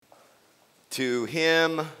To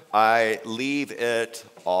him I leave it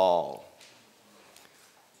all.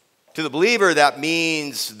 To the believer, that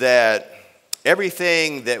means that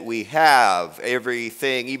everything that we have,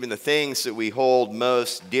 everything, even the things that we hold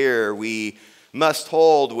most dear, we must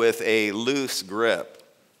hold with a loose grip.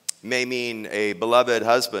 May mean a beloved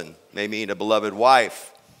husband, may mean a beloved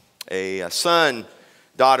wife, a son,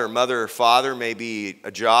 daughter, mother, father, may be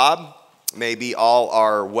a job, may be all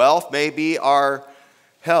our wealth, may be our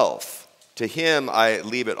health. To him I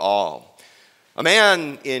leave it all. A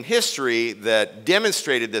man in history that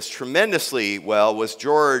demonstrated this tremendously well was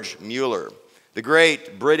George Mueller, the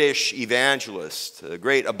great British evangelist, the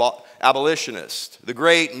great abolitionist, the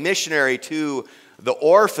great missionary to the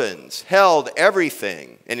orphans, held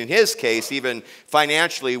everything, and in his case, even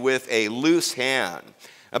financially, with a loose hand.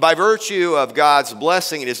 And by virtue of God's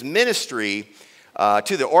blessing in his ministry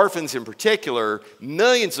to the orphans in particular,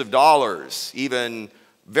 millions of dollars, even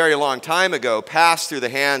very long time ago, passed through the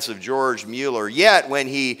hands of George Mueller. Yet when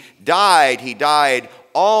he died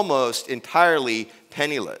almost entirely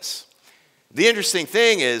penniless. The interesting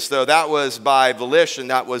thing is, though, that was by volition,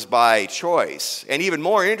 that was by choice. And even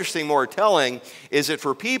more interesting, more telling, is that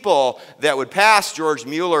for people that would pass George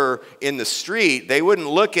Mueller in the street, they wouldn't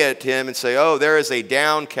look at him and say, oh, there is a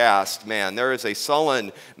downcast man, there is a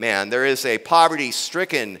sullen man, there is a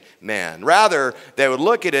poverty-stricken man. Rather, they would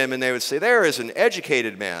look at him and they would say, there is an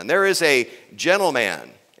educated man, there is a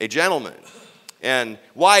gentleman, a gentleman. And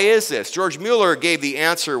why is this? George Mueller gave the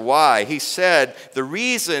answer why. He said the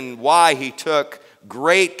reason why he took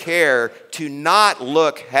great care to not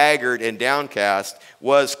look haggard and downcast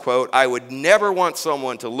was, quote, I would never want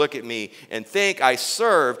someone to look at me and think I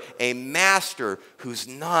serve a master who's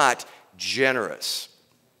not generous.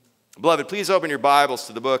 Beloved, please open your Bibles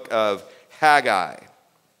to the book of Haggai.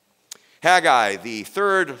 Haggai, the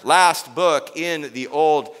third last book in the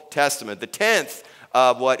Old Testament, the 10th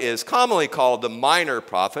of what is commonly called the minor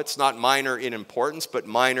prophets, not minor in importance, but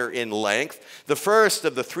minor in length. The first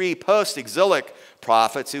of the three post-exilic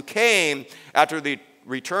prophets who came after the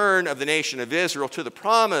return of the nation of Israel to the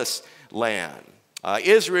promised land.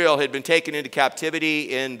 Israel had been taken into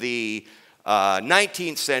captivity in the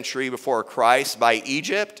 19th century before Christ by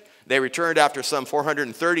Egypt. They returned after some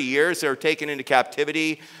 430 years. They were taken into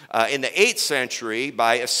captivity in the 8th century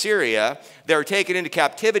by Assyria. They were taken into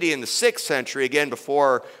captivity in the 6th century, again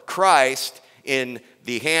before Christ, in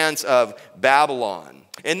the hands of Babylon.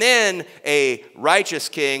 And then a righteous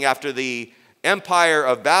king, after the empire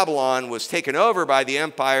of Babylon was taken over by the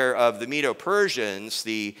empire of the Medo-Persians,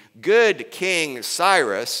 the good king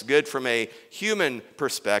Cyrus, good from a human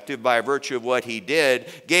perspective by virtue of what he did,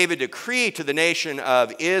 gave a decree to the nation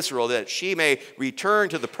of Israel that she may return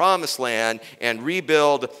to the promised land and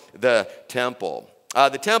rebuild the temple.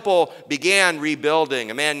 The temple began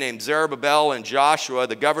rebuilding. A man named Zerubbabel and Joshua,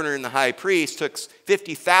 the governor and the high priest, took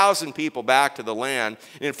 50,000 people back to the land.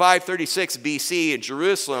 And in 536 BC in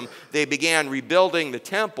Jerusalem, they began rebuilding the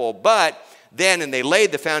temple. And they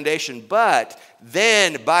laid the foundation. But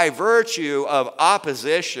then, by virtue of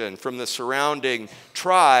opposition from the surrounding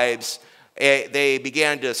tribes, they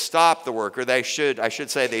began to stop the work, or I should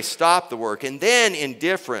say they stopped the work. And then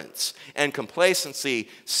indifference and complacency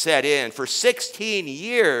set in. For 16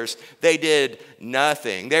 years, they did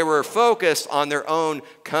nothing. They were focused on their own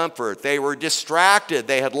comfort. They were distracted.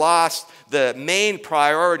 They had lost the main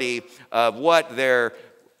priority of what there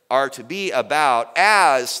are to be about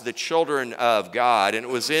as the children of God. And it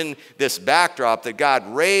was in this backdrop that God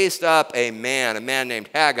raised up a man named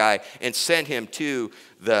Haggai, and sent him to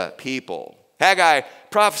the people. Haggai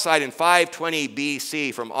prophesied in 520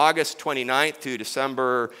 BC from August 29th to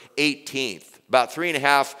December 18th, about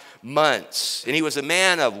 3.5 months. And he was a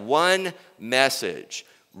man of one message: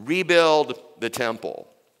 rebuild the temple.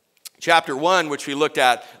 Chapter 1, which we looked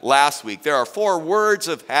at last week, there are 4 words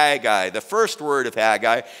of Haggai. The first word of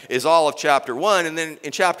Haggai is all of chapter 1, and then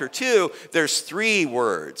in chapter 2, there's 3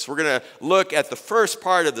 words. We're going to look at the first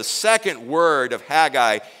part of the second word of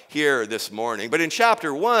Haggai here this morning. But in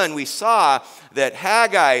chapter 1, we saw that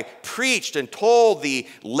Haggai preached and told the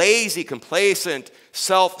lazy, complacent,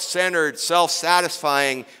 self-centered,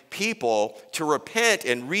 self-satisfying people to repent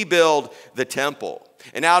and rebuild the temple.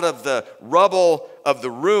 And out of the rubble of the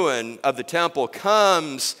ruin of the temple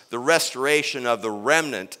comes the restoration of the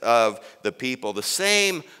remnant of the people. The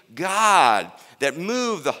same God that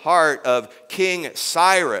moved the heart of King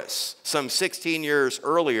Cyrus some 16 years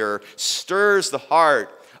earlier stirs the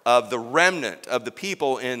heart of the remnant of the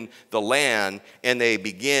people in the land, and they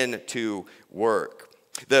begin to work.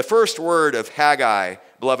 The first word of Haggai,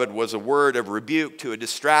 beloved, was a word of rebuke to a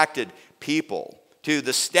distracted people, to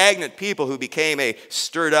the stagnant people who became a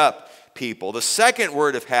stirred up people. The second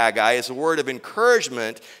word of Haggai is a word of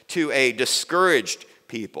encouragement to a discouraged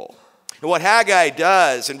people. And what Haggai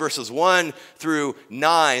does in verses 1 through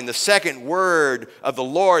 9, the second word of the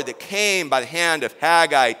Lord that came by the hand of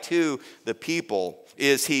Haggai to the people,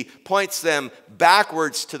 is he points them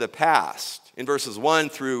backwards to the past in verses 1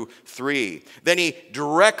 through 3. Then he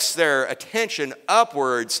directs their attention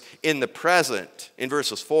upwards in the present in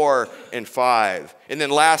verses 4 and 5. And then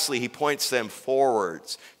lastly, he points them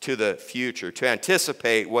forwards to the future to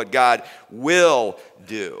anticipate what God will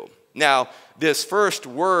do. Now, this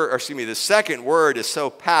second word is so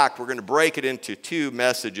packed, we're going to break it into two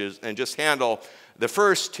messages and just handle the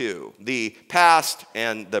first two, the past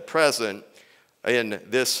and the present, in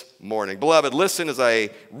this morning. Beloved, listen as I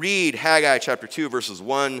read Haggai chapter 2, verses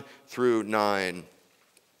 1 through 9.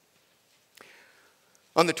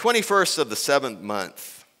 On the 21st of the 7th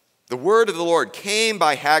month, the word of the Lord came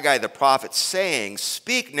by Haggai the prophet, saying,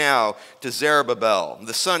 "Speak now to Zerubbabel,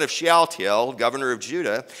 the son of Shealtiel, governor of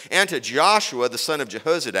Judah, and to Joshua, the son of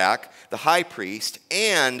Jehozadak, the high priest,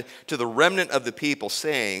 and to the remnant of the people,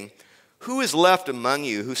 saying, Who is left among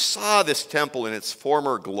you who saw this temple in its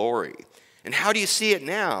former glory? And how do you see it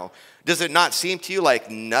now? Does it not seem to you like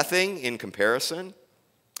nothing in comparison?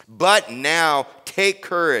 But now take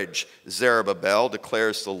courage, Zerubbabel,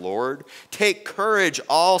 declares the Lord. Take courage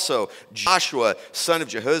also, Joshua, son of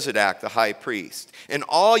Jehozadak, the high priest. And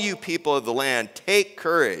all you people of the land, take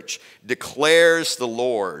courage, declares the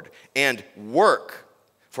Lord, and work,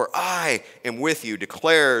 for I am with you,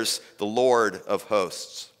 declares the Lord of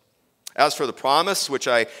hosts. As for the promise which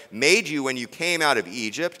I made you when you came out of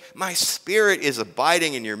Egypt, my spirit is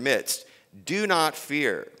abiding in your midst. Do not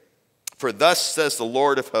fear. For thus says the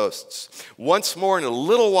Lord of hosts, once more in a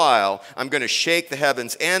little while I'm going to shake the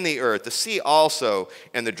heavens and the earth, the sea also,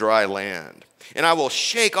 and the dry land. And I will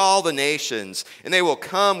shake all the nations, and they will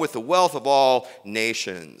come with the wealth of all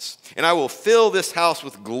nations. And I will fill this house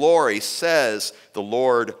with glory, says the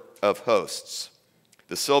Lord of hosts.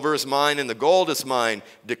 The silver is mine and the gold is mine,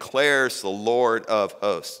 declares the Lord of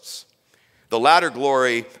hosts. The latter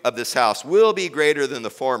glory of this house will be greater than the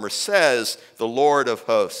former, says the Lord of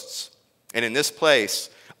hosts. And in this place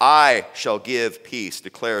I shall give peace,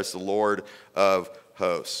 declares the Lord of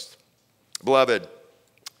hosts. Beloved,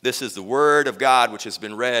 this is the word of God which has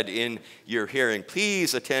been read in your hearing.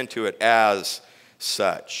 Please attend to it as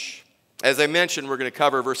such. As I mentioned, we're going to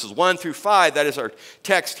cover verses 1 through 5. That is our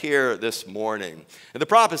text here this morning. And the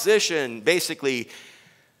proposition, basically,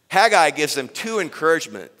 Haggai gives them two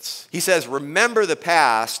encouragements. He says, remember the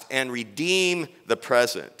past and redeem the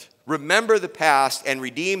present. Remember the past and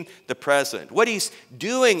redeem the present. What he's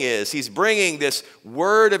doing is he's bringing this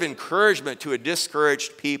word of encouragement to a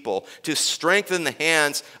discouraged people to strengthen the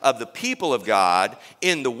hands of the people of God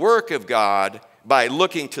in the work of God by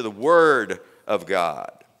looking to the word of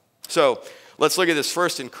God. So let's look at this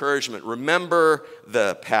first encouragement. Remember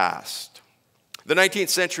the past. The 19th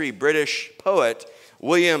century British poet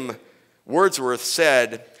William Wordsworth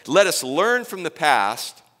said, "Let us learn from the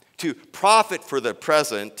past to profit for the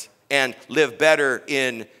present and live better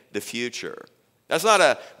in the future." That's not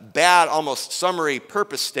a bad, almost summary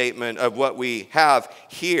purpose statement of what we have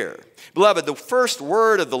here. Beloved, the first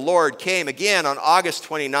word of the Lord came again on August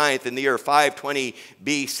 29th in the year 520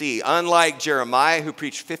 BC. Unlike Jeremiah, who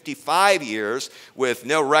preached 55 years with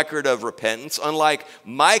no record of repentance, unlike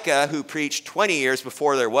Micah, who preached 20 years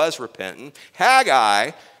before there was repentance,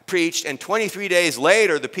 Haggai preached, and 23 days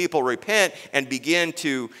later, the people repent and begin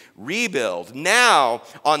to rebuild. Now,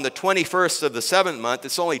 on the 21st of the 7th month,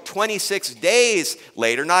 it's only 26 days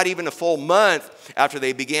later, not even a full month after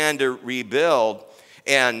they began to rebuild,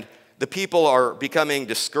 and the people are becoming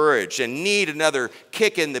discouraged and need another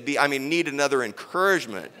need another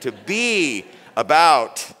encouragement to be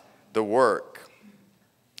about the work.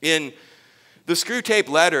 In the Screwtape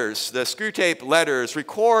Letters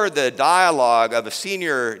record the dialogue of a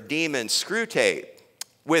senior demon, Screwtape,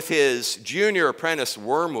 with his junior apprentice,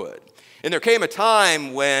 Wormwood. And there came a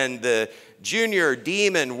time when the junior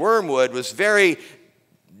demon, Wormwood, was very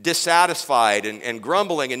dissatisfied and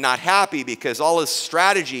grumbling and not happy because all his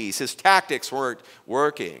strategies, his tactics weren't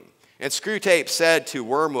working. And Screwtape said to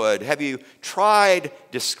Wormwood, "Have you tried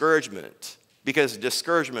discouragement? Because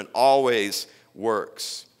discouragement always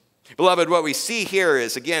works." Beloved, what we see here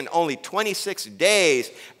is, again, only 26 days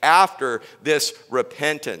after this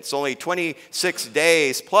repentance, only 26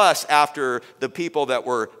 days plus after the people that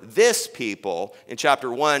were this people in chapter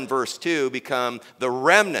 1, verse 2, become the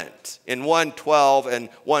remnant in 1:12 and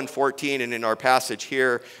 1:14, and in our passage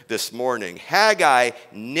here this morning. Haggai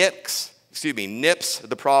nix nips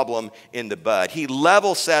the problem in the bud. He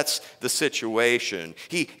level sets the situation.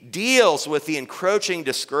 He deals with the encroaching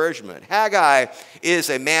discouragement. Haggai is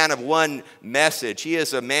a man of one message. He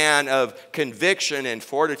is a man of conviction and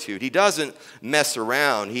fortitude. He doesn't mess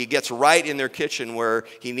around. He gets right in their kitchen where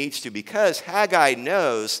he needs to, because Haggai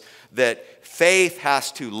knows that faith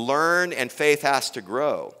has to learn and faith has to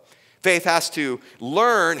grow. Faith has to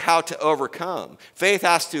learn how to overcome. Faith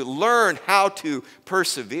has to learn how to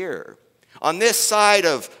persevere. On this side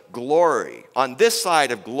of glory,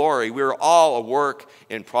 we're all a work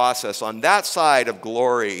in process. On that side of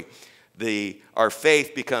glory, our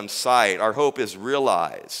faith becomes sight. Our hope is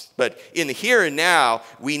realized. But in the here and now,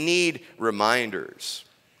 we need reminders.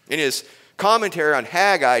 In his commentary on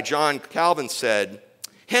Haggai, John Calvin said,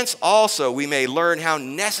 "Hence also we may learn how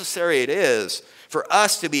necessary it is for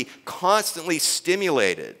us to be constantly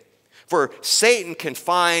stimulated. For Satan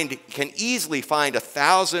can easily find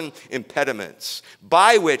 1,000 impediments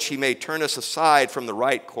by which he may turn us aside from the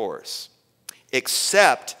right course.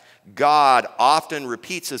 Except God often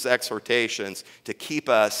repeats his exhortations to keep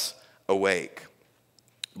us awake."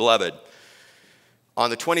 Beloved, on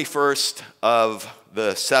the 21st of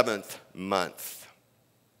the 7th month.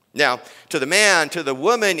 Now, to the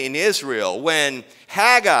woman in Israel, when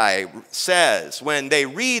Haggai says, when they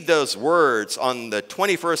read those words on the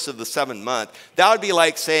 21st of the 7th month, that would be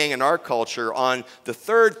like saying in our culture on the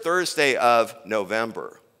 3rd Thursday of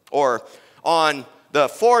November, or on the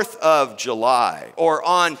 4th of July, or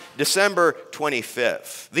on December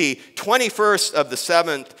 25th. The 21st of the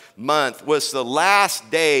 7th month was the last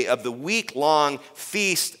day of the week-long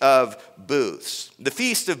Feast of Booths. The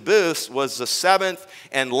Feast of Booths was the 7th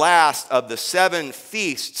and last of the 7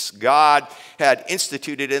 feasts God had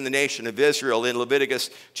instituted in the nation of Israel in Leviticus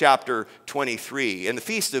chapter 23. And the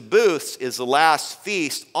Feast of Booths is the last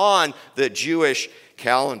feast on the Jewish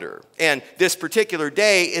calendar. And this particular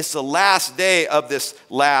day is the last day of this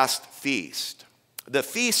last feast. The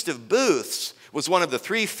Feast of Booths was one of the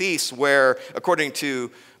 3 feasts where, according to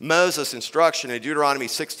Moses' instruction in Deuteronomy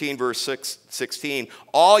 16, verse 16,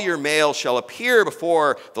 all your males shall appear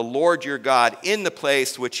before the Lord your God in the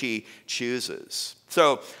place which he chooses.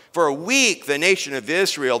 So for a week, the nation of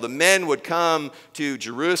Israel, the men would come to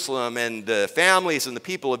Jerusalem, and the families and the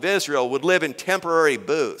people of Israel would live in temporary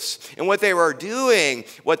booths. And what they were doing,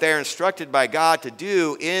 what they are instructed by God to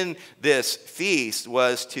do in this feast,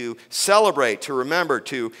 was to celebrate, to remember,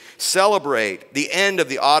 to celebrate the end of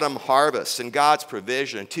the autumn harvest and God's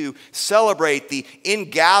provision, to celebrate the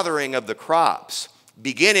ingathering of the crops,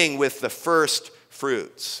 beginning with the first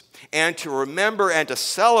fruits, and to remember and to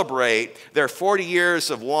celebrate their 40 years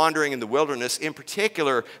of wandering in the wilderness, in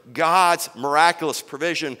particular, God's miraculous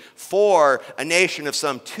provision for a nation of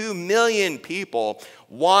some 2 million people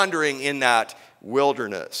wandering in that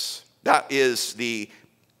wilderness. That is the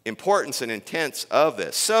importance and intent of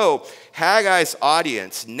this. So Haggai's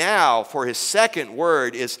audience now for his second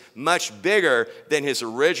word is much bigger than his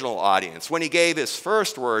original audience. When he gave his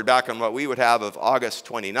first word back on what we would have of August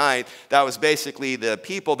 29th, that was basically the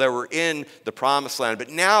people that were in the promised land. But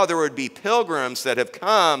now there would be pilgrims that have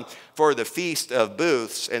come for the Feast of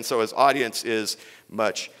Booths, and so his audience is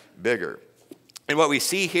much bigger. And what we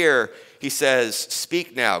see here, he says,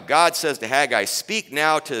 speak now. God says to Haggai, speak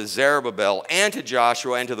now to Zerubbabel and to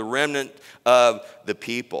Joshua and to the remnant of the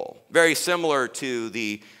people. Very similar to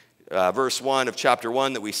the verse 1 of chapter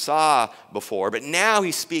 1 that we saw before. But now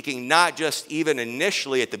he's speaking not just even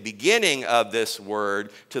initially at the beginning of this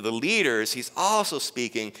word to the leaders, he's also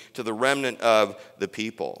speaking to the remnant of the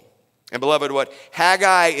people. And beloved, what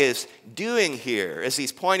Haggai is doing here, as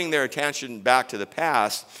he's pointing their attention back to the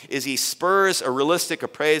past, is he spurs a realistic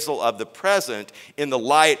appraisal of the present in the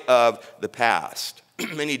light of the past.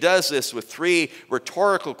 And he does this with 3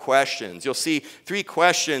 rhetorical questions. You'll see 3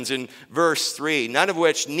 questions in verse 3, none of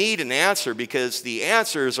which need an answer because the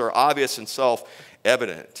answers are obvious and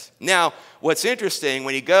self-evident. Now, what's interesting,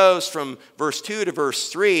 when he goes from verse 2 to verse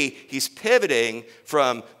 3, he's pivoting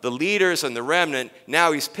from the leaders and the remnant.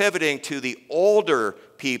 Now he's pivoting to the older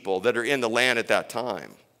people that are in the land at that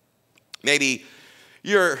time. Maybe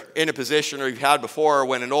you're in a position, or you've had before,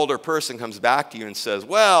 when an older person comes back to you and says,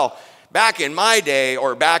 well, back in my day,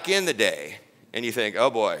 or back in the day. And you think, oh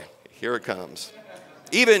boy, here it comes.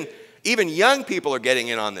 Even young people are getting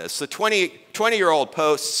in on this. The 20-year-old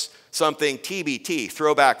posts something TBT,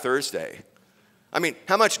 Throwback Thursday. I mean,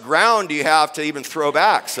 how much ground do you have to even throw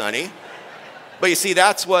back, Sonny? But you see,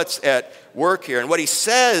 that's what's at work here. And what he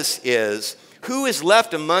says is, who is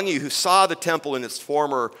left among you who saw the temple in its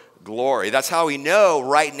former glory? That's how we know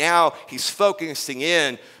right now he's focusing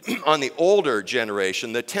in on the older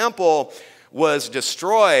generation. The temple was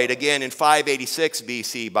destroyed again in 586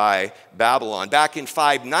 BC by Babylon. Back in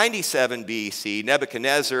 597 BC,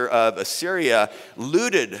 Nebuchadnezzar of Assyria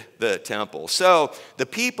looted the temple. So the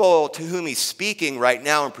people to whom he's speaking right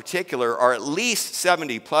now in particular are at least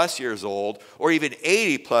 70 plus years old or even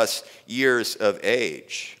 80 plus years of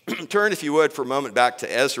age. Turn, if you would, for a moment back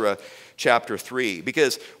to Ezra chapter 3,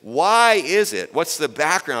 because why is it? What's the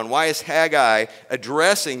background? Why is Haggai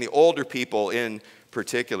addressing the older people in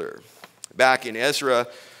particular? Back in Ezra,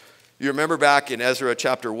 you remember back in Ezra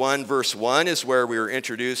chapter 1, verse 1 is where we were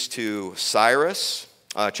introduced to Cyrus.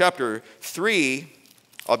 Chapter 3,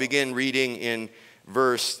 I'll begin reading in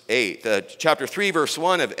verse 8. Chapter 3, verse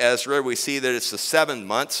 1 of Ezra, we see that it's the 7th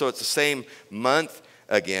month, so it's the same month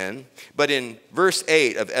again. But in verse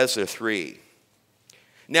 8 of Ezra 3,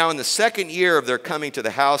 now in the 2nd year of their coming to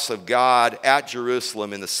the house of God at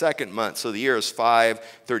Jerusalem in the 2nd month, so the year is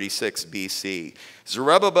 536 BC,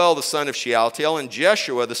 Zerubbabel the son of Shealtiel and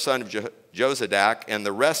Jeshua the son of Jozadak and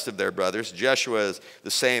the rest of their brothers, Jeshua is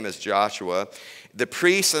the same as Joshua, the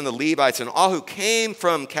priests and the Levites and all who came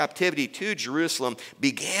from captivity to Jerusalem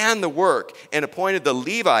began the work and appointed the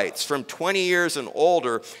Levites from 20 years and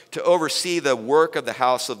older to oversee the work of the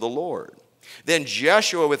house of the Lord. Then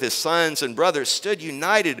Jeshua with his sons and brothers stood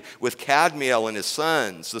united with Kadmiel and his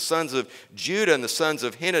sons, the sons of Judah and the sons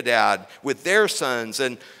of Henadad with their sons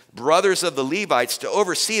and brothers of the Levites to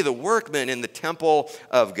oversee the workmen in the temple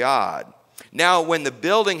of God. Now when the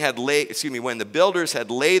builders had laid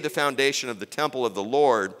the foundation of the temple of the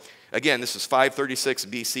Lord, again, this is 536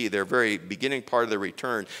 BC, their very beginning part of their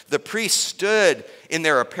return. The priests stood in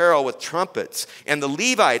their apparel with trumpets, and the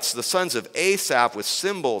Levites, the sons of Asaph, with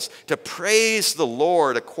cymbals, to praise the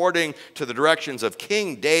Lord according to the directions of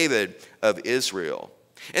King David of Israel.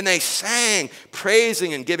 And they sang,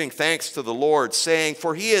 praising and giving thanks to the Lord, saying,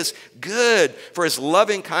 for he is good, for his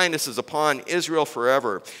loving kindness is upon Israel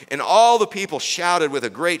forever. And all the people shouted with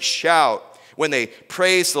a great shout when they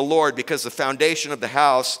praised the Lord, because the foundation of the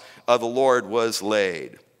house of the Lord was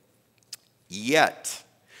laid. Yet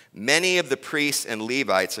many of the priests and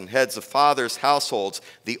Levites and heads of fathers' households,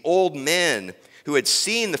 the old men who had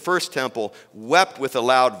seen the first temple, wept with a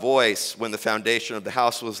loud voice when the foundation of the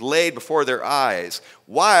house was laid before their eyes,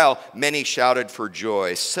 while many shouted for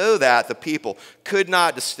joy, so that the people could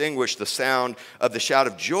not distinguish the sound of the shout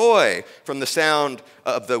of joy from the sound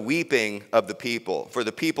of the weeping of the people. For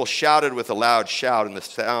the people shouted with a loud shout, and the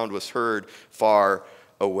sound was heard far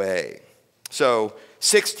away. So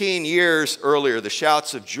 16 years earlier, the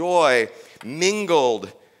shouts of joy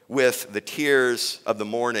mingled with the tears of the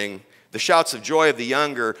mourning. The shouts of joy of the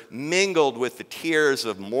younger mingled with the tears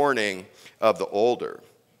of mourning of the older.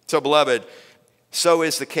 So, beloved, so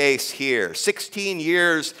is the case here. 16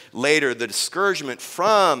 years later, the discouragement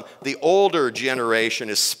from the older generation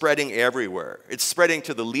is spreading everywhere. It's spreading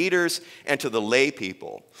to the leaders and to the lay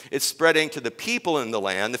people. It's spreading to the people in the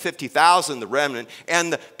land, the 50,000, the remnant,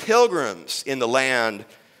 and the pilgrims in the land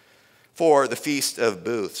for the Feast of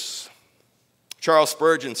Booths. Charles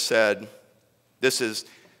Spurgeon said, this is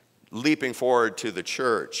leaping forward to the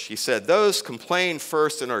church. He said, those complain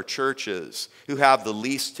first in our churches who have the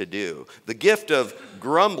least to do. The gift of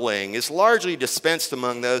grumbling is largely dispensed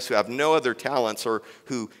among those who have no other talents or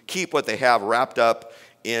who keep what they have wrapped up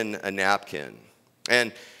in a napkin.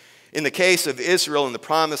 And in the case of Israel in the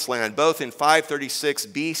Promised Land, both in 536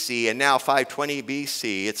 BC and now 520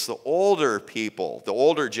 BC, it's the older people, the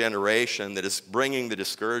older generation that is bringing the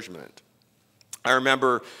discouragement. I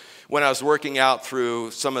remember when I was working out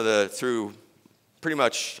through pretty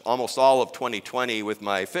much almost all of 2020 with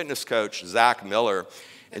my fitness coach, Zach Miller.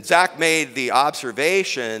 And Zach made the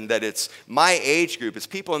observation that it's my age group, it's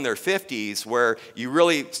people in their 50s, where you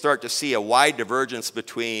really start to see a wide divergence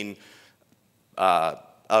between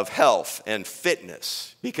of health and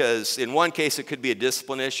fitness. Because in one case it could be a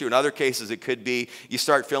discipline issue, in other cases it could be you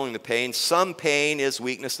start feeling the pain. Some pain is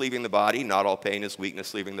weakness leaving the body. Not all pain is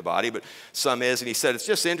weakness leaving the body, but some is. And he said it's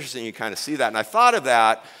just interesting you kind of see that. And I thought of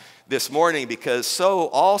that this morning because so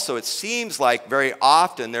also it seems like very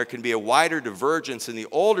often there can be a wider divergence in the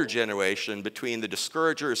older generation between the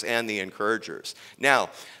discouragers and the encouragers.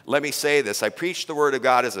 Now, let me say this. I preach the Word of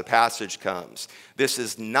God as the passage comes. This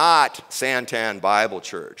is not Santan Bible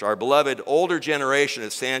Church. Our beloved older generation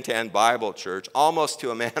at Santan Bible Church, almost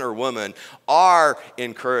to a man or woman, are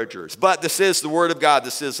encouragers. But this is the Word of God.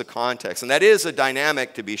 This is the context. And that is a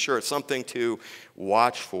dynamic, to be sure. It's something to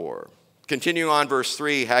watch for. Continuing on verse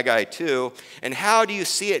 3, Haggai 2, and how do you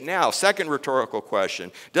see it now? Second rhetorical question.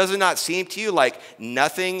 Does it not seem to you like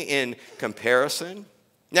nothing in comparison?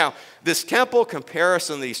 Now, this temple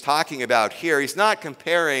comparison that he's talking about here, he's not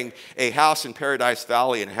comparing a house in Paradise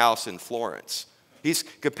Valley and a house in Florence. He's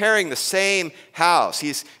comparing the same house.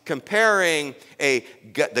 He's comparing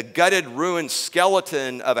the gutted, ruined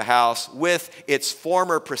skeleton of a house with its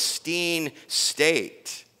former pristine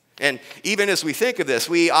state. And even as we think of this,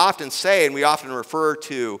 we often say and we often refer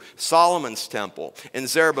to Solomon's temple and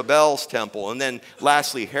Zerubbabel's temple and then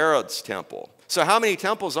lastly Herod's temple. So how many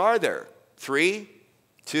temples are there? 3?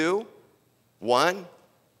 2? 1?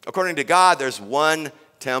 According to God, there's one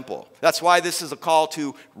temple. That's why this is a call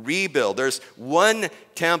to rebuild. There's one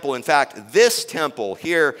temple. In fact, this temple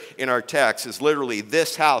here in our text is literally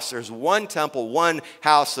this house. There's one temple, one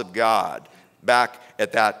house of God back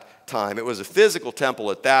at that time. It was a physical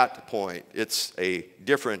temple at that point. It's a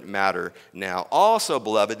different matter now. Also,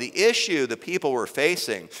 beloved, the issue the people were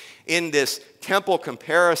facing in this temple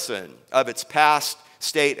comparison of its past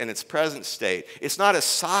state and its present state, it's not a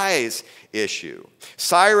size issue.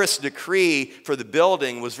 Cyrus' decree for the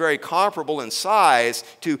building was very comparable in size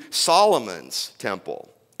to Solomon's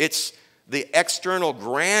temple. It's the external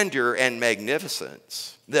grandeur and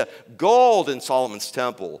magnificence. The gold in Solomon's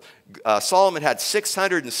temple, Solomon had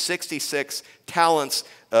 666 talents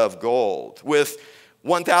of gold with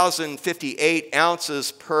 1,058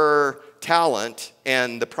 ounces per talent,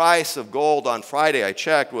 and the price of gold on Friday I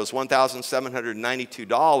checked was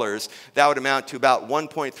 $1,792. That would amount to about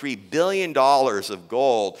 $1.3 billion of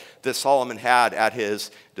gold that Solomon had at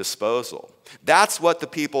his disposal. That's what the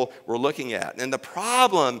people were looking at. And the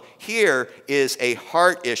problem here is a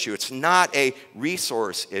heart issue. It's not a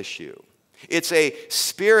resource issue. It's a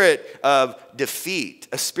spirit of defeat,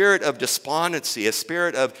 a spirit of despondency, a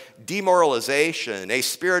spirit of demoralization, a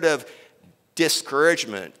spirit of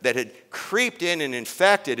discouragement that had creeped in and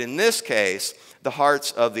infected, in this case, the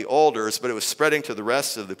hearts of the elders, but it was spreading to the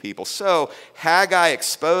rest of the people. So Haggai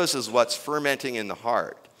exposes what's fermenting in the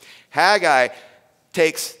heart. Haggai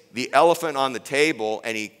takes the elephant on the table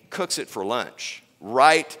and he cooks it for lunch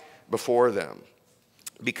right before them.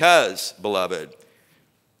 Because, beloved,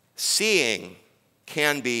 seeing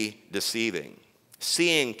can be deceiving.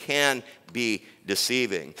 Seeing can be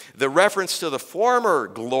deceiving. The reference to the former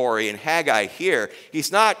glory in Haggai here,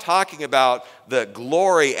 he's not talking about the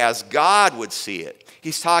glory as God would see it.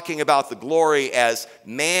 He's talking about the glory as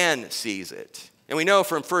man sees it. And we know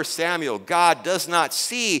from 1 Samuel, God does not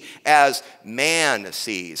see as man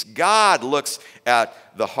sees. God looks at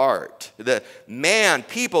the heart. The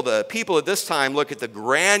people at this time look at the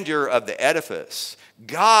grandeur of the edifice.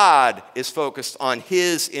 God is focused on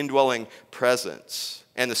his indwelling presence.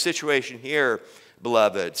 And the situation here,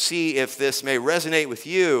 beloved, see if this may resonate with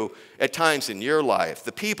you at times in your life.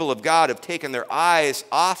 The people of God have taken their eyes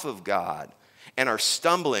off of God and are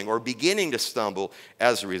stumbling or beginning to stumble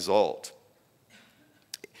as a result.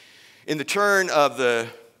 In turn from the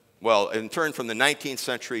 19th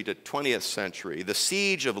century to 20th century, the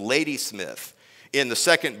siege of Ladysmith in the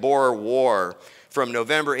Second Boer War from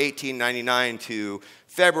November 1899 to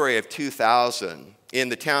February of 2000 in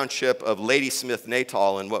the township of Ladysmith,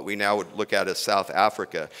 Natal, in what we now would look at as South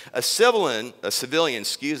Africa. A civilian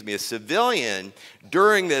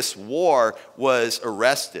during this war was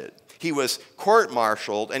arrested. He was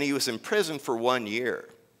court-martialed and he was imprisoned for 1 year.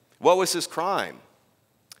 What was his crime?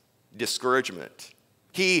 Discouragement.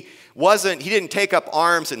 He didn't take up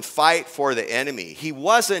arms and fight for the enemy. He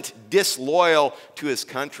wasn't disloyal to his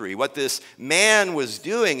country. What this man was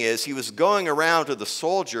doing is he was going around to the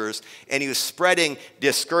soldiers and he was spreading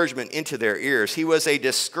discouragement into their ears. He was a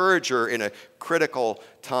discourager in a critical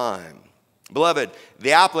time. Beloved,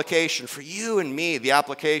 the application for you and me, the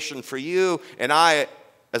application for you and I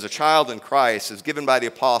as a child in Christ is given by the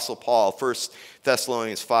Apostle Paul, 1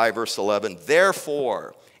 Thessalonians 5, verse 11.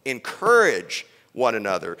 Therefore, encourage one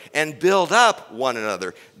another and build up one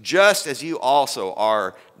another, just as you also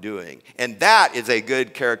are doing. And that is a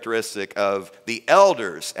good characteristic of the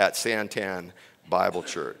elders at Santan Bible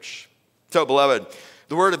Church. So, beloved,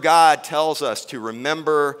 the Word of God tells us to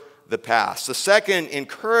remember the past. The second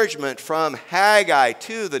encouragement from Haggai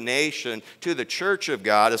to the nation, to the church of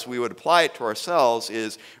God, as we would apply it to ourselves,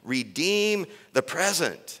 is redeem the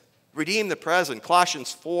present. Redeem the present.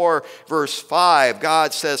 Colossians 4, verse 5,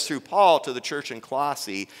 God says through Paul to the church in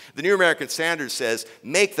Colossae, the New American Standard says,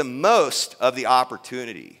 make the most of the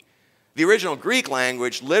opportunity. The original Greek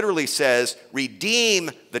language literally says,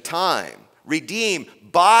 redeem the time. Redeem,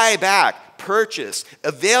 buy back, purchase,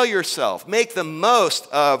 avail yourself, make the most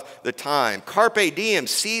of the time. Carpe diem,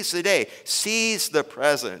 seize the day, seize the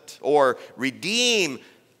present, or redeem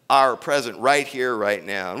our present right here, right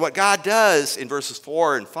now. And what God does in verses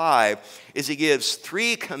 4 and 5 is he gives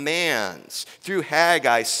 3 commands through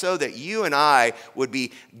Haggai so that you and I would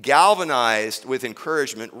be galvanized with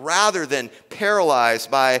encouragement rather than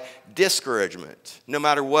paralyzed by discouragement, no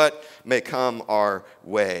matter what may come our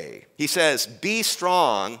way. He says, be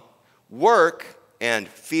strong, work, and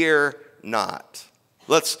fear not.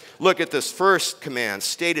 Let's look at this first command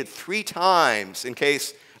stated 3 times in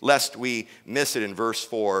case lest we miss it in verse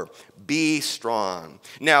 4. Be strong.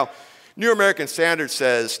 Now, New American Standard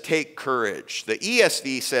says, take courage. The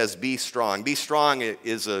ESV says, be strong. Be strong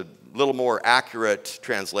is a little more accurate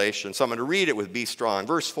translation. So I'm going to read it with be strong.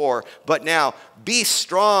 Verse 4, but now, be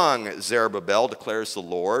strong, Zerubbabel, declares the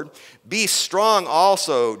Lord. Be strong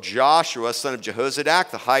also, Joshua, son of Jehozadak,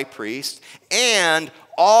 the high priest, and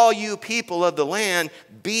all you people of the land,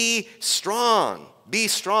 be strong. Be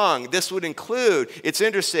strong. This would include, it's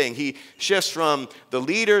interesting, he shifts from the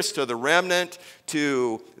leaders to the remnant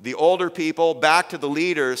to the older people, back to the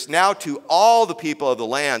leaders, now to all the people of the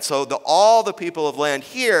land. So all the people of the land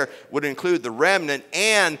here would include the remnant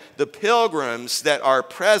and the pilgrims that are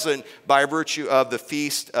present by virtue of the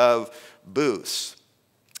Feast of Booths.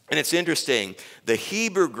 And it's interesting, the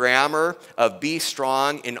Hebrew grammar of be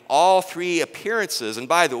strong in all 3 appearances, and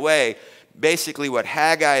by the way, basically what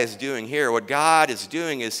Haggai is doing here, what God is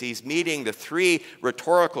doing is he's meeting the 3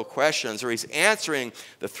 rhetorical questions, or he's answering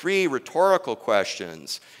the 3 rhetorical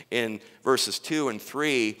questions in verses 2 and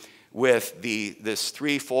 3 with this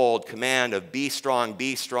threefold command of be strong,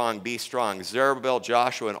 be strong, be strong. Zerubbabel,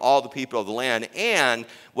 Joshua, and all the people of the land. And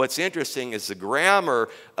what's interesting is the grammar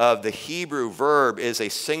of the Hebrew verb is a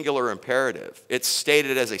singular imperative. It's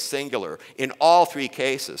stated as a singular in all 3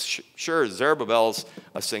 cases. Sure, Zerubbabel's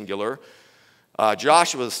a singular.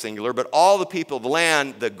 Joshua is singular, but all the people of the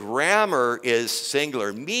land, the grammar is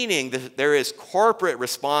singular, meaning that there is corporate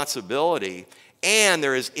responsibility and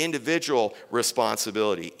there is individual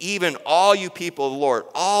responsibility. Even all you people of the Lord,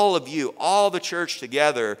 all of you, all the church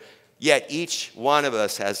together, yet each one of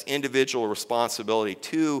us has individual responsibility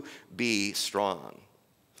to be strong.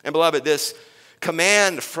 And beloved, this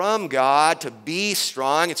command from God to be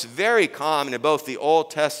strong, it's very common in both the Old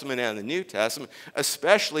Testament and the New Testament,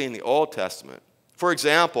 especially in the Old Testament. For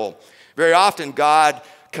example, very often God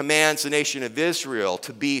commands the nation of Israel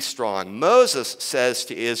to be strong. Moses says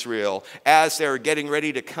to Israel as they're getting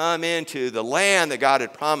ready to come into the land that God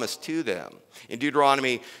had promised to them. In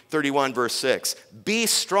Deuteronomy 31, verse 6, be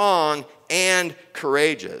strong and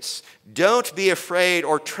courageous. Don't be afraid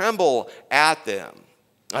or tremble at them.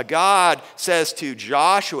 God says to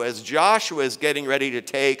Joshua, as Joshua is getting ready to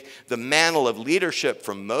take the mantle of leadership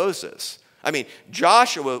from Moses. I mean,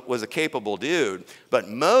 Joshua was a capable dude, but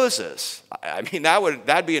Moses, I mean,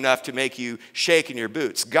 that'd be enough to make you shake in your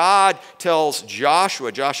boots. God tells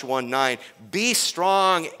Joshua, Joshua 1:9, be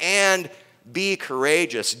strong and be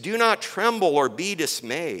courageous. Do not tremble or be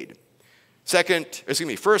dismayed.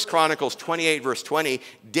 1 Chronicles 28, verse 20,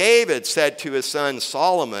 David said to his son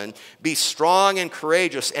Solomon, be strong and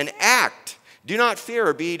courageous and act. Do not fear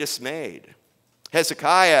or be dismayed.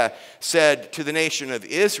 Hezekiah said to the nation of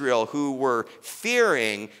Israel who were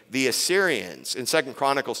fearing the Assyrians in 2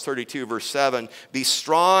 Chronicles 32, verse 7, be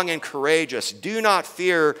strong and courageous. Do not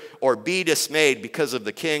fear or be dismayed because of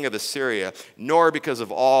the king of Assyria, nor because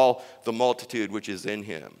of all the multitude which is in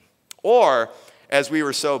him. Or, as we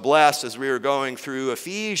were so blessed as we were going through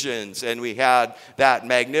Ephesians and we had that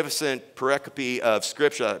magnificent pericope of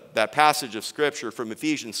Scripture, that passage of Scripture from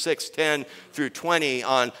Ephesians 6:10 through 20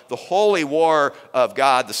 on the holy war of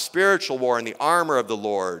God, the spiritual war and the armor of the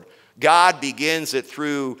Lord. God begins it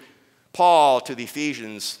through Paul to the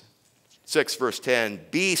Ephesians 6, verse 10.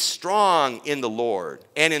 Be strong in the Lord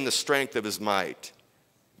and in the strength of his might.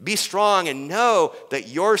 Be strong and know that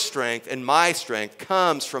your strength and my strength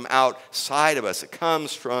comes from outside of us. It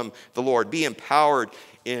comes from the Lord. Be empowered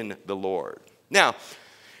in the Lord. Now,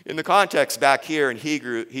 in the context back here in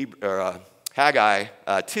Haggai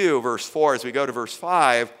 2, verse 4, as we go to verse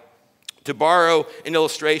 5, to borrow an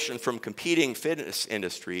illustration from competing fitness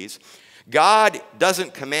industries, God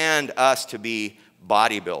doesn't command us to be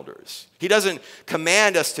bodybuilders. He doesn't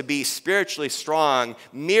command us to be spiritually strong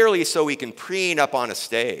merely so we can preen up on a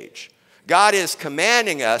stage. God is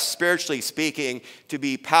commanding us, spiritually speaking, to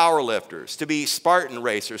be power lifters, to be Spartan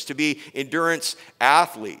racers, to be endurance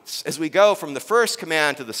athletes. As we go from the first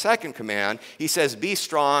command to the second command, he says, be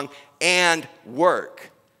strong and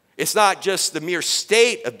work. It's not just the mere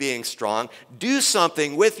state of being strong. Do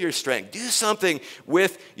something with your strength. Do something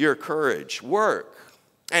with your courage. Work.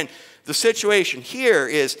 And the situation here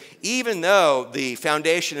is, even though the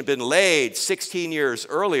foundation had been laid 16 years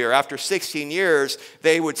earlier, after 16 years,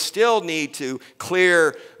 they would still need to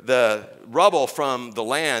clear the rubble from the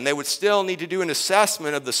land. They would still need to do an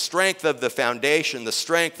assessment of the strength of the foundation, the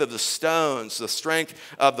strength of the stones, the strength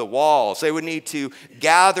of the walls. They would need to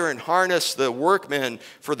gather and harness the workmen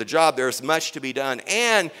for the job. There's much to be done.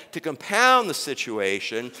 And to compound the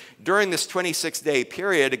situation, during this 26-day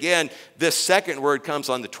period, again, this second word comes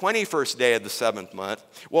on the 21st day of the 7th month.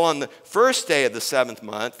 Well, on the first day of the 7th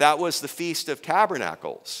month, that was the Feast of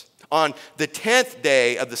Tabernacles. On the 10th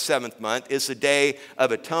day of the 7th month is the Day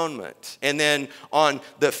of Atonement. And then on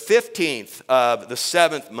the 15th of the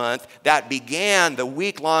 7th month, that began the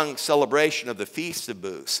week-long celebration of the Feast of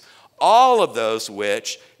Booths. All of those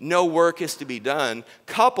which no work is to be done,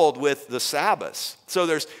 coupled with the Sabbaths. So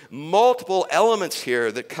there's multiple elements here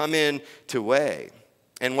that come into weigh.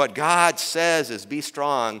 And what God says is be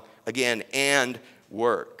strong, again, and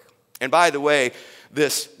work. And by the way,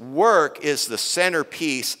 this work is the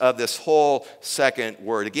centerpiece of this whole second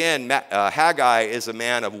word. Again, Haggai is a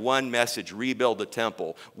man of one message: rebuild the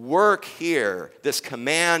temple. Work here, this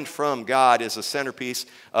command from God, is the centerpiece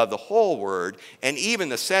of the whole word, and even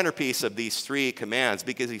the centerpiece of these three commands,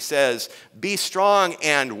 because he says, be strong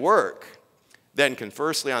and work. Then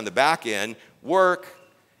conversely, on the back end, work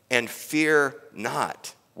and fear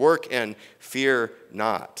not. Work and fear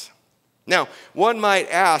not. Now, one might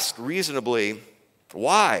ask reasonably,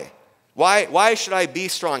 why? Why should I be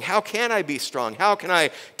strong? How can I be strong? How can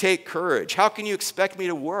I take courage? How can you expect me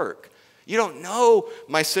to work? You don't know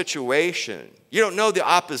my situation. You don't know the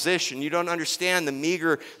opposition. You don't understand the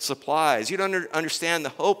meager supplies. You don't understand the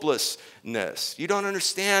hopelessness. You don't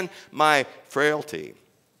understand my frailty.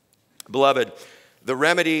 Beloved, the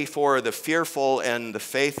remedy for the fearful and the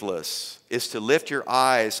faithless is to lift your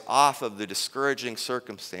eyes off of the discouraging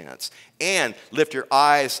circumstance and lift your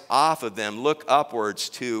eyes off of them. Look upwards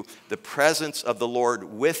to the presence of the Lord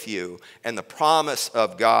with you and the promise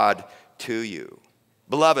of God to you.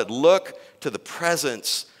 Beloved, look to the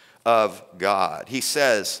presence of God. He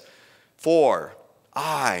says, for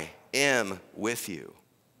I am with you.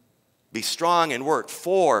 Be strong and work,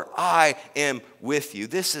 for I am with you.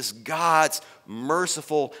 This is God's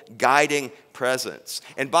merciful, guiding presence.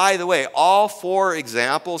 And by the way, all four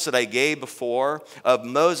examples that I gave before, of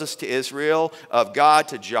Moses to Israel, of God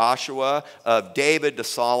to Joshua, of David to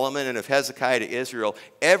Solomon, and of Hezekiah to Israel,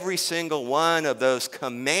 every single one of those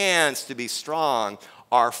commands to be strong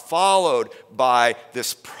are followed by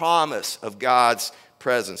this promise of God's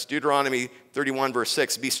presence. Deuteronomy 31 verse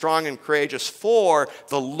 6, be strong and courageous, for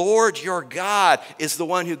the Lord your God is the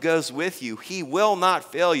one who goes with you. He will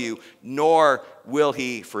not fail you, nor will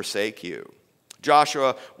he forsake you.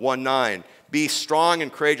 Joshua 1:9, be strong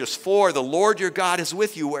and courageous, for the Lord your God is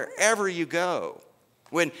with you wherever you go.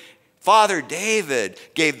 When Father David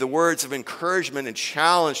gave the words of encouragement and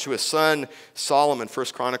challenge to his son Solomon,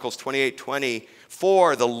 1 Chronicles 28:20,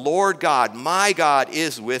 for the Lord God, my God,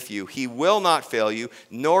 is with you. He will not fail you,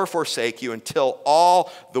 nor forsake you, until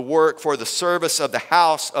all the work for the service of the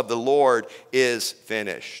house of the Lord is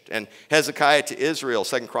finished. And Hezekiah to Israel,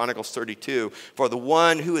 2 Chronicles 32, for the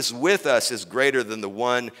one who is with us is greater than the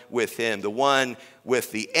one with him, the one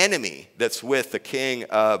with the enemy that's with the king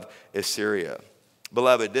of Assyria.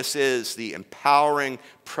 Beloved, this is the empowering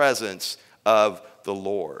presence of the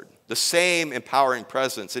Lord. The same empowering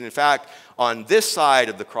presence. And in fact, on this side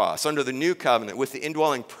of the cross, under the new covenant, with the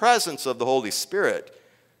indwelling presence of the Holy Spirit,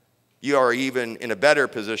 you are even in a better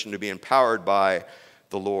position to be empowered by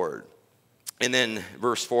the Lord. And then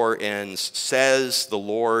verse 4 ends, says the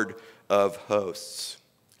Lord of hosts.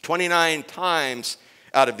 29 times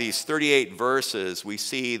out of these 38 verses, we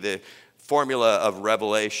see the formula of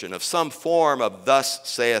revelation, of some form of thus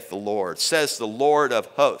saith the Lord, says the Lord of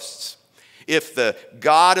hosts. If the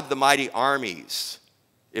God of the mighty armies,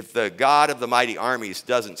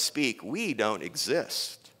 doesn't speak, we don't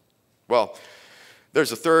exist. Well,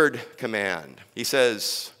 there's a third command. He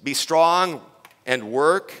says, be strong and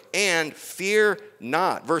work and fear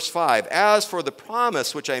not. Verse 5, as for the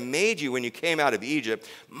promise which I made you when you came out of Egypt,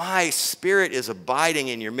 my spirit is abiding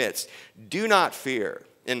in your midst. Do not fear.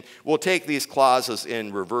 And we'll take these clauses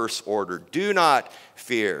in reverse order. Do not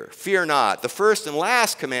fear. Fear not. The first and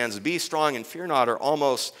last commands, be strong and fear not, are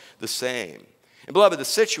almost the same. And beloved, the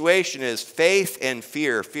situation is faith and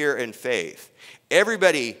fear, fear and faith.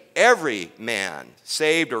 Everybody, every man,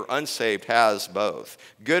 saved or unsaved, has both.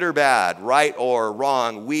 Good or bad, right or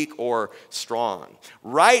wrong, weak or strong.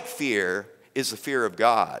 Right fear is the fear of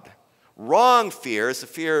God. Wrong fear is the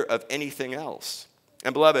fear of anything else.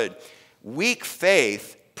 And beloved, weak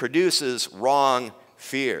faith produces wrong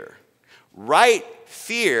fear. Right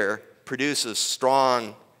fear produces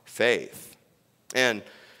strong faith. And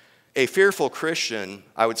a fearful Christian,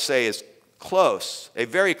 I would say, is close, a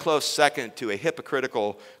very close second to a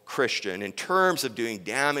hypocritical Christian in terms of doing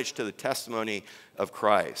damage to the testimony of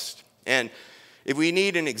Christ. And if we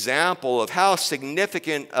need an example of how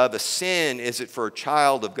significant of a sin is it for a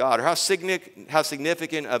child of God, or how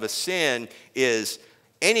significant of a sin is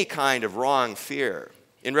any kind of wrong fear.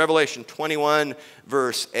 In Revelation 21,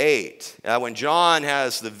 verse 8, when John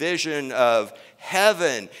has the vision of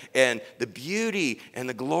heaven and the beauty and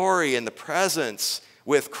the glory and the presence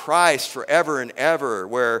with Christ forever and ever,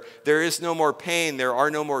 where there is no more pain, there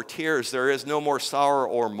are no more tears, there is no more sorrow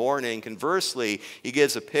or mourning. Conversely, he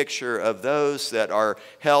gives a picture of those that are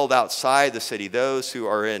held outside the city, those who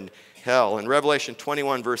are in hell. In Revelation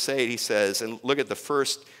 21, verse 8, he says, and look at the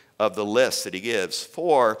first of the list that he gives,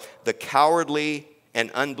 for the cowardly and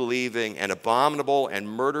unbelieving and abominable and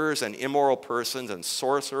murderers and immoral persons and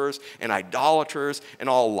sorcerers and idolaters and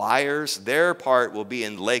all liars, their part will be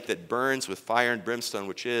in the lake that burns with fire and brimstone,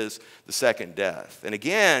 which is the second death. And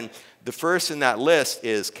again, the first in that list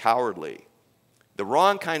is cowardly. The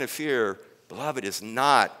wrong kind of fear, beloved, is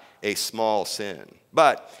not a small sin.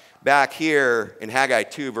 But back here in Haggai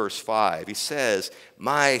 2, verse 5, he says,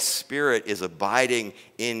 my spirit is abiding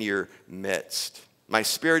in your midst. My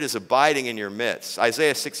spirit is abiding in your midst.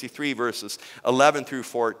 Isaiah 63, verses 11 through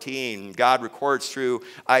 14, God records through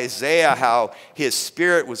Isaiah how his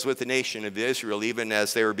spirit was with the nation of Israel, even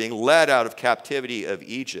as they were being led out of captivity of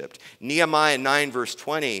Egypt. Nehemiah 9, verse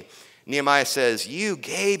 20, Nehemiah says, you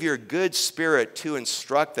gave your good spirit to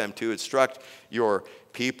instruct them, to instruct your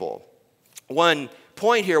people. One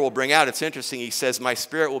point here we'll bring out, it's interesting, he says, my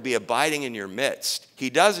spirit will be abiding in your midst. He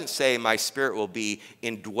doesn't say my spirit will be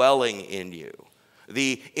indwelling in you.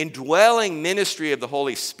 The indwelling ministry of the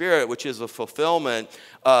Holy Spirit, which is a fulfillment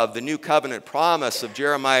of the new covenant promise of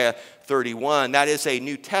Jeremiah 31, that is a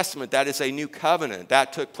New Testament, that is a new covenant.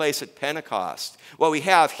 That took place at Pentecost. What we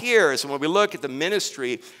have here is when we look at the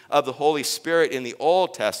ministry of the Holy Spirit in the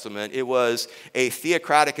Old Testament, it was a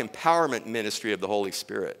theocratic empowerment ministry of the Holy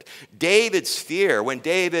Spirit. David's fear, when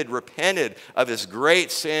David repented of his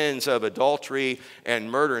great sins of adultery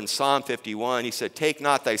and murder in Psalm 51, he said, take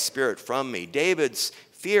not thy spirit from me. David's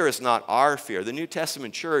fear is not our fear. The New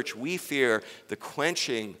Testament church, we fear the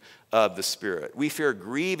quenching of the Spirit. We fear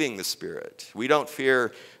grieving the Spirit. We don't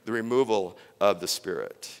fear the removal of the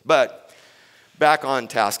Spirit. But back on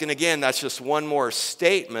task. And again, that's just one more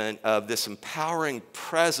statement of this empowering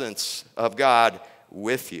presence of God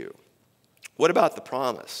with you. What about the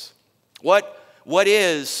promise? What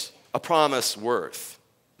is a promise worth?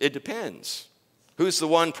 It depends. Who's the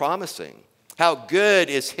one promising? How good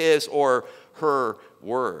is his or her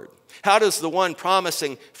word? How does the one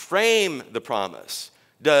promising frame the promise?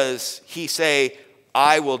 Does he say,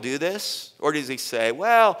 I will do this? Or does he say,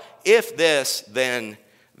 well, if this, then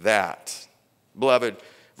that? Beloved,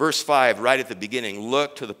 verse 5, right at the beginning,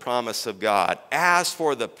 look to the promise of God. As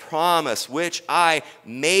for the promise which I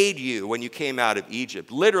made you when you came out of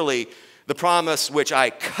Egypt. Literally, the promise which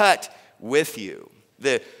I cut with you.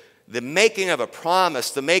 The making of a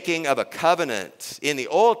promise, the making of a covenant in the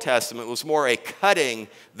Old Testament was more a cutting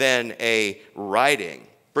than a writing.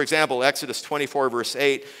 For example, Exodus 24, verse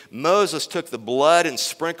 8, Moses took the blood and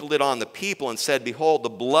sprinkled it on the people and said, behold, the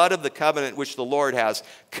blood of the covenant which the Lord has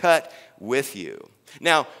cut with you.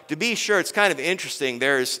 Now, to be sure, it's kind of interesting.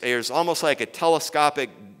 There's almost like a telescopic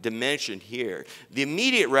dimension here. The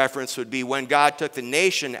immediate reference would be when God took the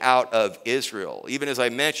nation out of Israel. Even as I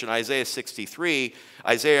mentioned, Isaiah 63,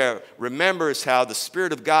 Isaiah remembers how the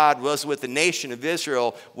Spirit of God was with the nation of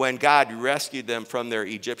Israel when God rescued them from their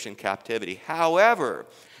Egyptian captivity. However,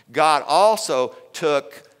 God also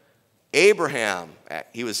took Abraham.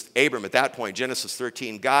 He was Abram at that point, Genesis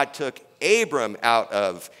 13. God took Abram out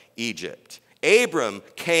of Egypt. Abram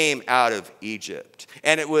came out of Egypt.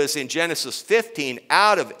 And it was in Genesis 15,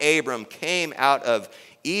 out of Abram came out of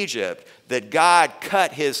Egypt, that God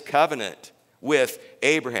cut his covenant with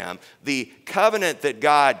Abraham. The covenant that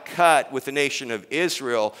God cut with the nation of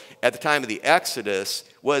Israel at the time of the Exodus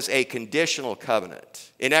was a conditional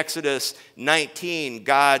covenant. In Exodus 19,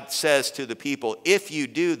 God says to the people, if you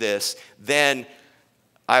do this, then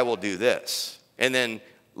I will do this. And then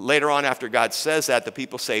later on, after God says that, the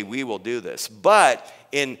people say, we will do this. But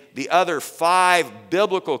in the other 5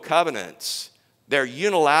 biblical covenants, they're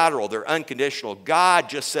unilateral, they're unconditional. God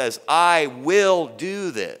just says, I will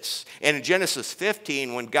do this. And in Genesis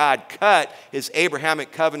 15, when God cut his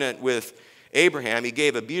Abrahamic covenant with Abraham, he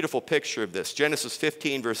gave a beautiful picture of this. Genesis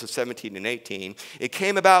 15, verses 17 and 18. It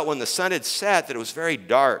came about when the sun had set that it was very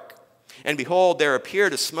dark. And behold, there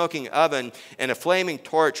appeared a smoking oven and a flaming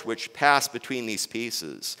torch which passed between these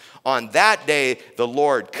pieces. On that day, the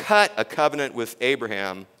Lord cut a covenant with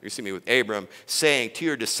Abram, saying, to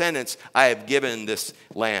your descendants, I have given this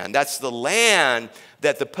land. That's the land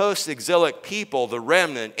that the post-exilic people, the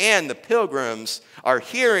remnant, and the pilgrims are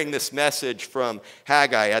hearing this message from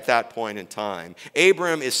Haggai at that point in time.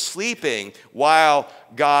 Abram is sleeping while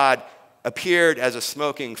God appeared as a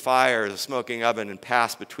smoking fire, as a smoking oven, and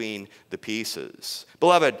passed between the pieces.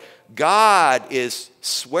 Beloved, God is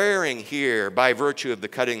swearing here by virtue of the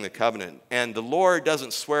cutting of the covenant. And the Lord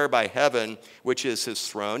doesn't swear by heaven, which is his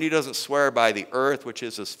throne. He doesn't swear by the earth, which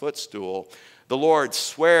is his footstool. The Lord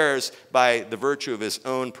swears by the virtue of his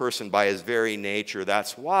own person, by his very nature.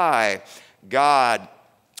 That's why God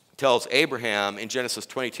tells Abraham in Genesis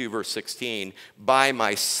 22, verse 16, by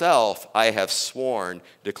myself I have sworn,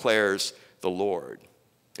 declares the Lord.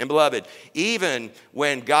 And beloved, even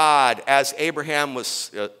when God, as Abram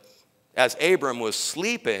was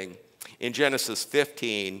sleeping in Genesis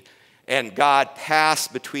 15, and God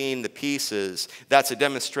passed between the pieces, that's a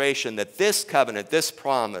demonstration that this covenant, this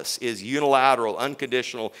promise, is unilateral,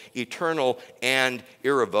 unconditional, eternal, and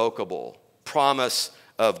irrevocable. Promise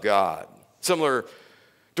of God. Similar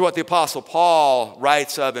to what the Apostle Paul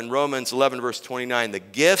writes of in Romans 11, verse 29, the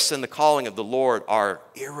gifts and the calling of the Lord are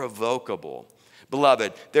irrevocable.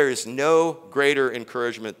 Beloved, there is no greater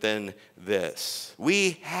encouragement than this.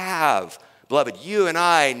 We have, beloved, you and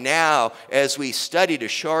I now, as we study to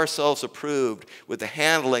show ourselves approved with the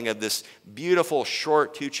handling of this beautiful,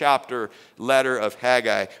 short 2-chapter letter of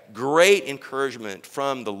Haggai, great encouragement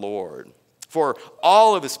from the Lord for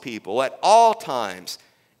all of his people at all times,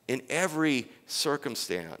 in every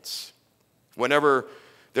circumstance. Whenever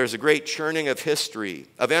there's a great churning of history,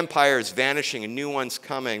 of empires vanishing and new ones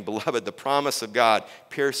coming, beloved, the promise of God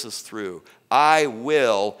pierces through. I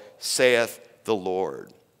will, saith the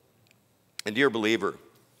Lord. And dear believer,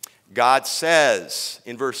 God says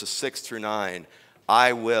in verses 6 through 9,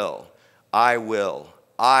 I will, I will,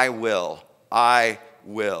 I will, I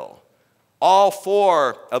will. All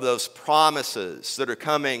 4 of those promises that are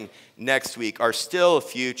coming next week are still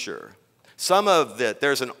future. Some of that,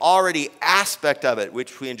 there's an already aspect of it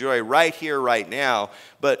which we enjoy right here, right now.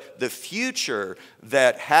 But the future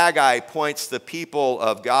that Haggai points the people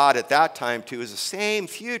of God at that time to is the same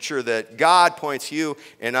future that God points you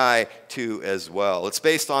and I to as well. It's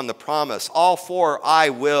based on the promise. All 4 I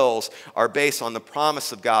wills are based on the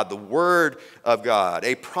promise of God, the word of God.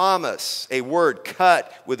 A promise, a word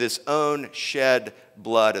cut with his own shed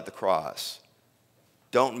blood at the cross.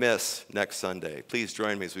 Don't miss next Sunday. Please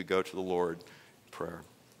join me as we go to the Lord in prayer.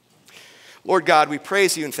 Lord God, we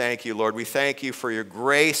praise you and thank you, Lord. We thank you for your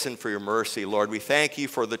grace and for your mercy, Lord. We thank you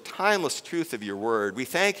for the timeless truth of your word. We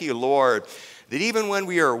thank you, Lord, that even when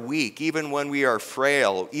we are weak, even when we are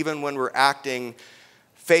frail, even when we're acting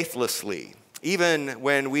faithlessly, even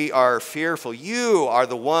when we are fearful, you are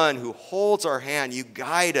the one who holds our hand. You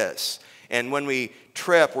guide us. And when we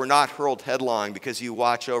trip, we're not hurled headlong because you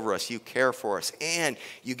watch over us, you care for us, and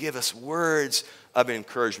you give us words of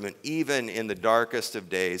encouragement even in the darkest of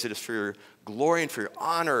days. It is for your glory and for your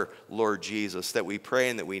honor, Lord Jesus, that we pray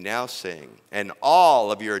and that we now sing. And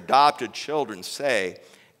all of your adopted children say,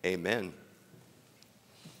 amen.